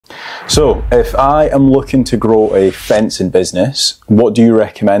So, if I am looking to grow a fencing business, what do you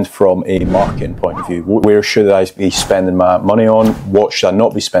recommend from a marketing point of view? Where should I be spending my money on? What should I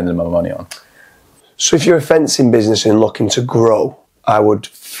not be spending my money on? So if you're a fencing business and looking to grow, I would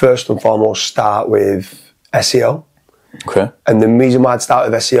first and foremost start with SEO. Okay. And the reason why I'd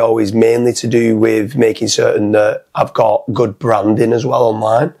start with SEO is mainly to do with making certain that I've got good branding as well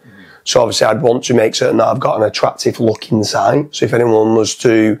online. So obviously I'd want to make certain that I've got an attractive looking site. So if anyone was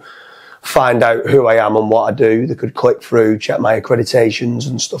to find out who I am and what I do, they could click through, check my accreditations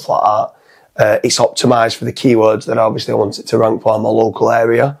and stuff like that. It's optimised for the keywords that obviously I want it to rank for in my local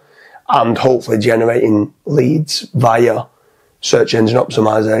area, and hopefully generating leads via search engine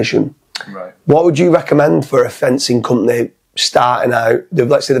optimization. Right. What would you recommend for a fencing company starting out?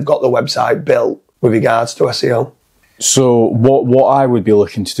 Let's say they've got the website built with regards to SEO. So what I would be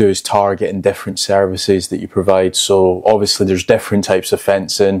looking to do is targeting different services that you provide. So obviously there's different types of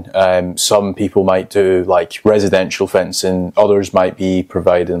fencing. Some people might do like residential fencing. Others might be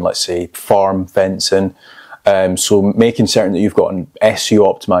providing, let's say, farm fencing. So making certain that you've got an SEO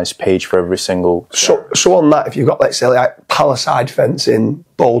optimized page for every single. So on that, if you've got, let's say, like palisade fencing,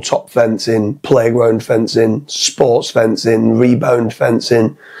 bowl top fencing, playground fencing, sports fencing, rebound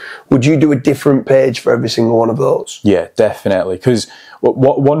fencing, would you do a different page for every single one of those? Yeah, definitely. Because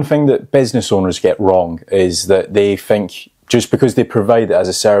one thing that business owners get wrong is that they think just because they provide it as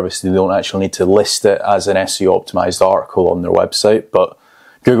a service, they don't actually need to list it as an SEO optimized article on their website. But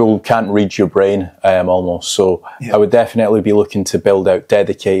Google can't read your brain almost, so yeah. I would definitely be looking to build out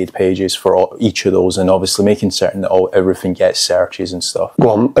dedicated pages for each of those, and obviously making certain that everything gets searches and stuff. Go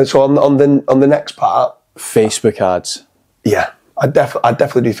on. So on the next part, Facebook ads. Yeah, I'd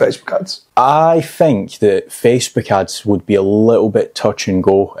definitely do Facebook ads. I think that Facebook ads would be a little bit touch and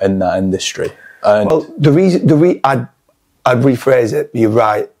go in that industry. And well, I'd rephrase it. You're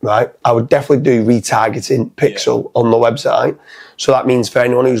right. I would definitely do retargeting pixel on the website. So that means for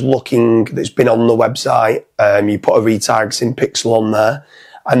anyone who's looking, that's been on the website, you put a retargeting pixel on there,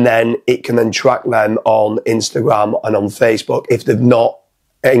 and then it can then track them on Instagram and on Facebook. If they've not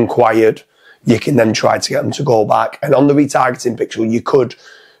inquired, you can then try to get them to go back. And on the retargeting pixel, you could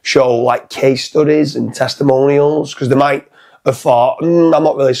show like case studies and testimonials, because they might have thought, I'm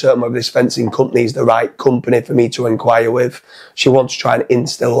not really certain whether this fencing company is the right company for me to inquire with. She wants to try and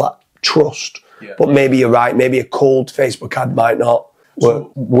instill that trust. Yeah. But maybe you're right, maybe a cold Facebook ad might not work.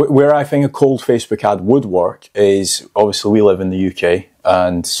 So where I think a cold Facebook ad would work is, obviously we live in the UK,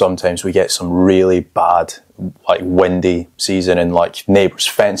 and sometimes we get some really bad, like windy season, and like neighbours'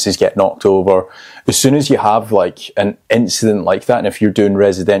 fences get knocked over. As soon as you have like an incident like that, and if you're doing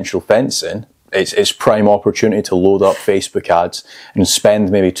residential fencing, it's prime opportunity to load up Facebook ads and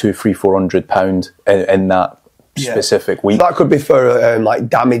spend maybe £200-400 in that specific week. That could be for like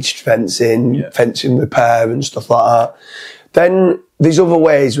damaged fencing, fencing repair and stuff like that. Then there's other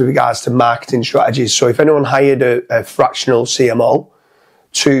ways with regards to marketing strategies. So if anyone hired a fractional CMO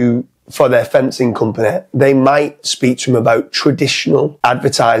for their fencing company, they might speak to them about traditional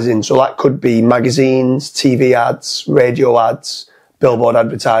advertising. So that could be magazines, TV ads, radio ads, billboard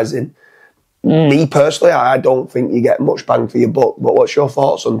advertising. Me personally, I don't think you get much bang for your buck, but what's your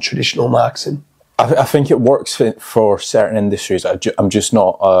thoughts on traditional marketing? I think it works for certain industries. I'm just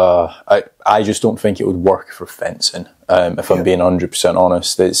not, I just don't think it would work for fencing, if I'm being 100%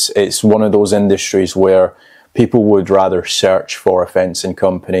 honest. It's one of those industries where people would rather search for a fencing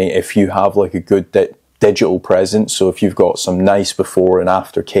company if you have like a good digital presence. So if you've got some nice before and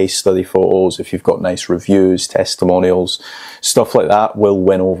after case study photos, if you've got nice reviews, testimonials, stuff like that will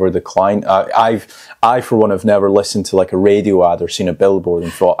win over the client. I for one have never listened to like a radio ad or seen a billboard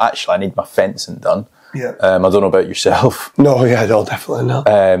and thought, actually I need my fencing done. Yeah. I don't know about yourself. No, definitely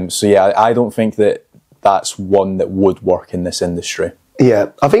not. So yeah, I don't think that that's one that would work in this industry. Yeah,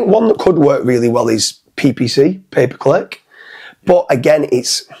 I think one that could work really well is PPC, pay-per-click. But again,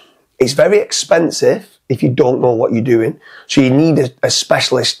 it's very expensive if you don't know what you're doing. So you need a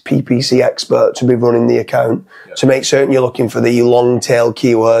specialist PPC expert to be running the account to make certain you're looking for the long tail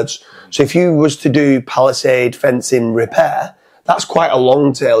keywords. So if you was to do palisade fencing repair, that's quite a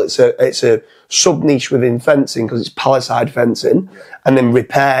long tail. It's a sub niche within fencing because it's palisade fencing. And then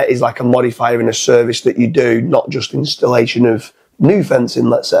repair is like a modifier in a service that you do, not just installation of new fencing,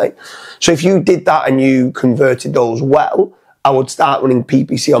 let's say. So if you did that and you converted those well, I would start running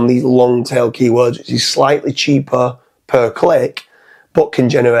PPC on these long tail keywords, which is slightly cheaper per click, but can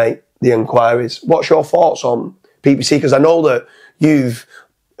generate the inquiries. What's your thoughts on PPC? Because I know that you've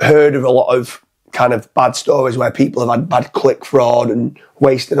heard of a lot of kind of bad stories where people have had bad click fraud and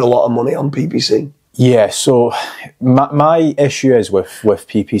wasted a lot of money on PPC. Yeah, so my issue is with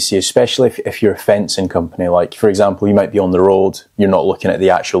PPC, especially if you're a fencing company. Like, for example, you might be on the road, you're not looking at the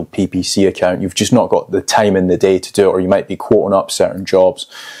actual PPC account, you've just not got the time in the day to do it, or you might be quoting up certain jobs.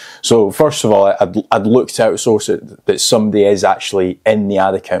 So first of all, I'd look to outsource it that somebody is actually in the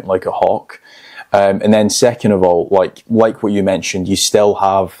ad account like a hawk. And then second of all, like what you mentioned, you still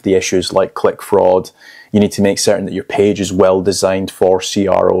have the issues like click fraud. You need to make certain that your page is well designed for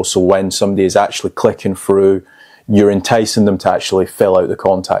CRO. So when somebody is actually clicking through, you're enticing them to actually fill out the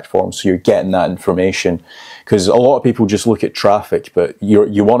contact form. So you're getting that information, because a lot of people just look at traffic, but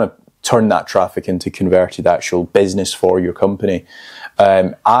you want to turn that traffic into converted actual business for your company.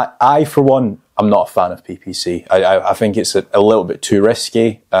 I for one, I'm not a fan of PPC. I think it's a little bit too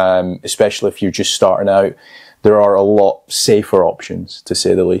risky, especially if you're just starting out. There are a lot safer options, to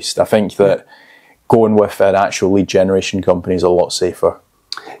say the least. I think that going with an actual lead generation company is a lot safer.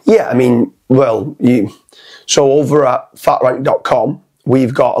 Yeah, I mean, well, so over at Fatrank.com,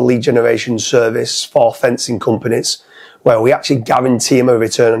 we've got a lead generation service for fencing companies where we actually guarantee them a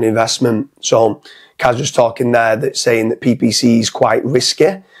return on investment. So Kaz was talking there that's saying that PPC is quite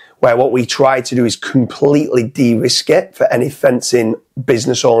risky, where what we try to do is completely de-risk it for any fencing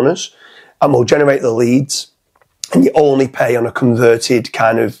business owners, and we'll generate the leads, and you only pay on a converted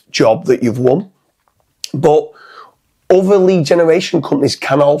kind of job that you've won. But other lead generation companies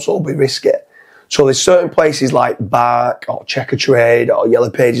can also be risky. So there's certain places like Bark or Checker Trade or Yellow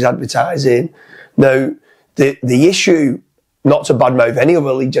Pages Advertising. Now, the issue, not to badmouth any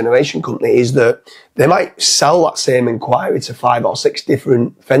other lead generation company, is that they might sell that same inquiry to 5 or 6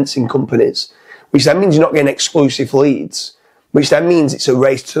 different fencing companies, which then means you're not getting exclusive leads, which then means it's a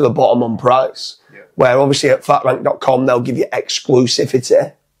race to the bottom on price. Yeah. Where obviously at fatrank.com, they'll give you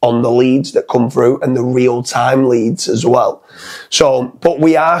exclusivity on the leads that come through and the real-time leads as well. So, but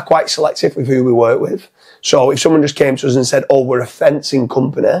we are quite selective with who we work with. So if someone just came to us and said, oh, we're a fencing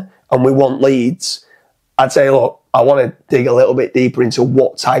company and we want leads, I'd say, look, I want to dig a little bit deeper into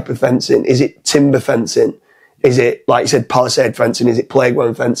what type of fencing. Is it timber fencing? Is it, like you said, palisade fencing? Is it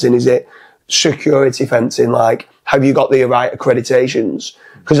playground fencing? Is it security fencing? Like, have you got the right accreditations?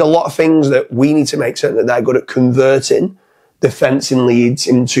 Because a lot of things that we need to make certain that they're good at converting the fencing leads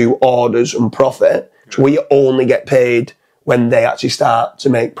into orders and profit. So we only get paid when they actually start to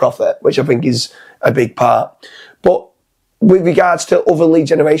make profit, which I think is a big part. But with regards to other lead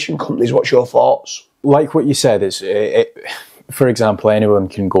generation companies, what's your thoughts? Like what you said, for example, anyone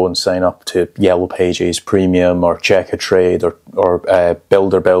can go and sign up to Yellow Pages Premium or Checker Trade or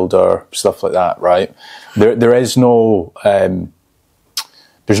Builder, stuff like that, right? There is no...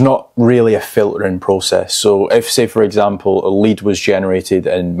 there's not really a filtering process. So if, say, for example, a lead was generated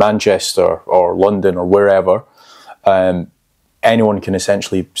in Manchester or London or wherever, anyone can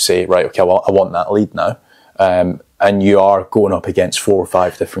essentially say, right, okay, well, I want that lead now. And you are going up against 4 or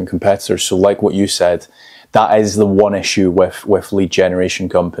 5 different competitors. So like what you said, that is the one issue with lead generation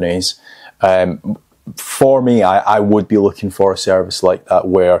companies. For me, I would be looking for a service like that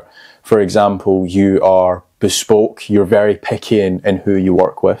where, for example, you are bespoke, you're very picky in who you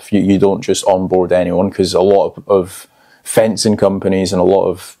work with. You don't just onboard anyone, because a lot of fencing companies and a lot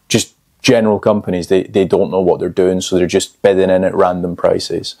of just general companies, they don't know what they're doing, so they're just bidding in at random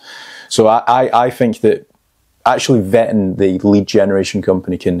prices. So I think that actually vetting the lead generation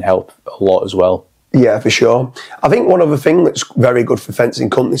company can help a lot as well. Yeah, for sure. I think one other thing that's very good for fencing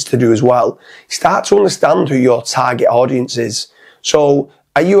companies to do as well, start to understand who your target audience is. So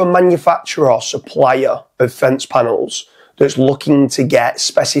are you a manufacturer or supplier of fence panels that's looking to get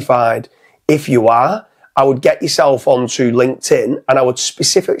specified? If you are, I would get yourself onto LinkedIn and I would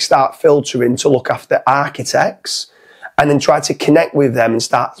specifically start filtering to look after architects and then try to connect with them and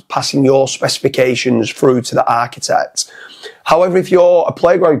start passing your specifications through to the architect. However, if you're a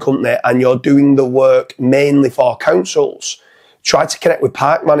playground company and you're doing the work mainly for councils, try to connect with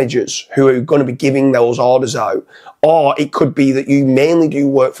park managers who are going to be giving those orders out. Or it could be that you mainly do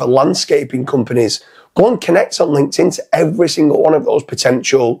work for landscaping companies. Go and connect on LinkedIn to every single one of those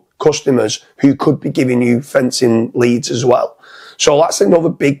potential customers who could be giving you fencing leads as well. So that's another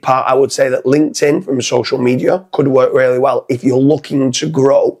big part. I would say that LinkedIn from social media could work really well if you're looking to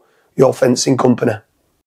grow your fencing company.